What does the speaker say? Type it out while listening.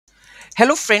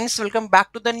Hello friends, welcome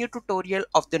back to the new tutorial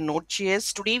of the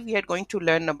Node.js. Today we are going to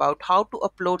learn about how to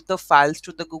upload the files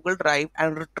to the Google Drive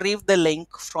and retrieve the link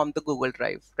from the Google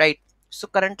Drive, right? So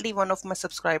currently one of my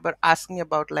subscriber asked me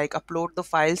about like upload the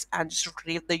files and just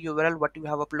retrieve the URL what you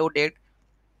have uploaded.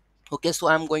 Okay, so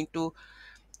I'm going to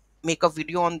make a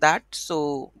video on that.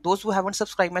 So those who haven't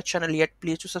subscribed my channel yet,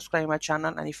 please to subscribe my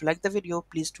channel, and if you like the video,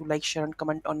 please to like, share and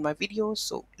comment on my video.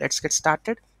 So let's get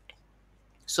started.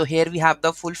 So here we have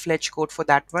the full-fledged code for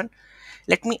that one.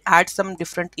 Let me add some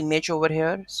different image over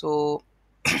here. So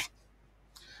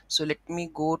let me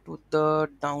go to the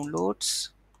downloads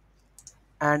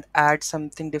and add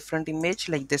something different image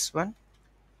like this one.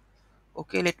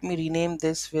 Okay, let me rename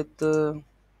this with the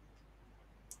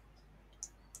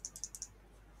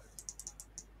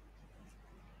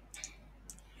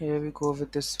here we go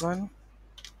with this one,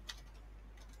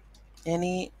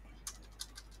 any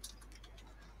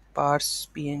parse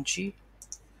png.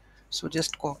 So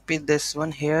just copy this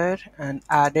one here and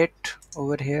add it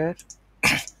over here.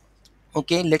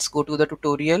 Okay, let's go to the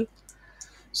tutorial.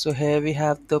 So here we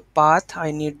have the path.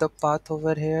 I need the path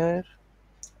over here,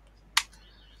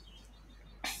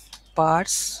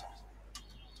 parse.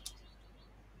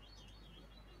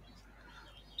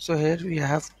 So here we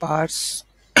have parse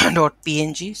dot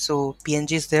png. So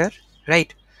png is there,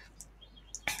 right?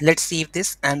 Let's save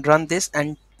this and run this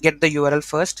and get the URL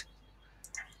first.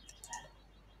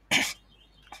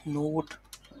 Node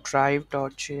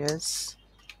drive.js.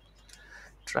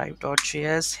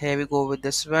 Here we go with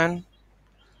this one.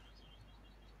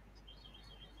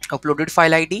 Uploaded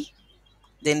file ID.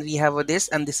 Then we have this,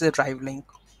 and this is a drive link.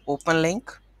 Open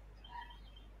link,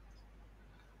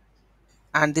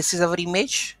 and this is our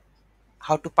image.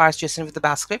 How to parse JSON with the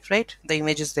bash script, right? The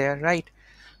image is there, right?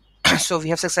 So we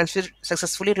have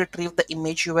successfully retrieved the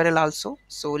image URL also.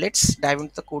 So let's dive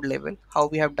into the code level how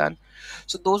we have done.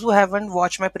 So those who haven't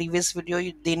watched my previous video,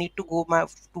 they need to to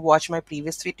watch my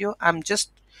previous video. I'm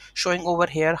just showing over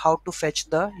here how to fetch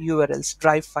the URLs,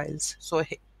 drive files. So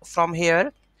from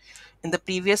here, in the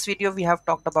previous video we have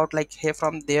talked about like here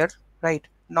from there, right?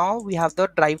 Now we have the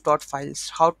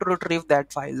drive.files, how to retrieve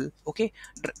that file. Okay,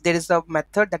 there is a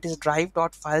method that is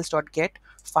drive.files.get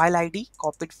file id,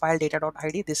 copied file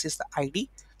data.id. This is the id.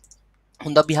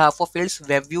 On the behalf of fields,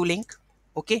 web view link.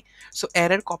 Okay, so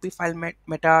error copy file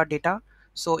metadata.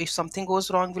 So if something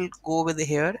goes wrong, we'll go with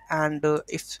here, and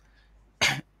if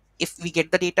we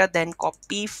get the data, then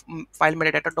copy file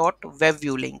metadata dot web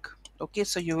view link. Okay,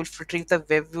 so you will retrieve the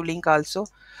web view link also.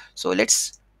 So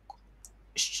let's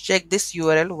check this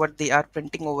URL what they are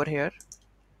printing over here.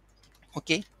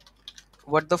 Okay,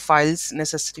 what the files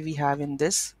necessary we have in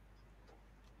this.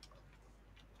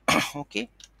 Okay,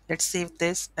 let's save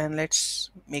this and let's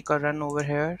make a run over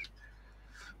here.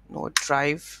 Node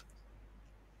drive.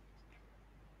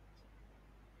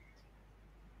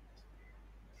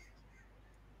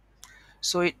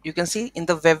 So you can see in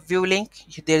the web view link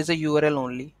there is a URL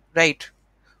only, right?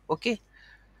 Okay,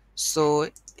 so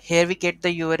here we get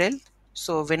the URL.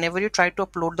 So whenever you try to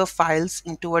upload the files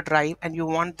into a drive and you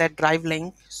want that drive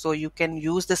link, so you can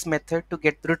use this method to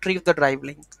retrieve the drive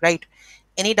link, right?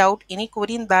 Any doubt, any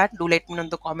query in that, do let me know in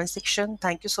the comment section.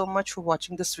 Thank you so much for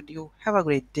watching this video. Have a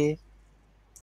great day.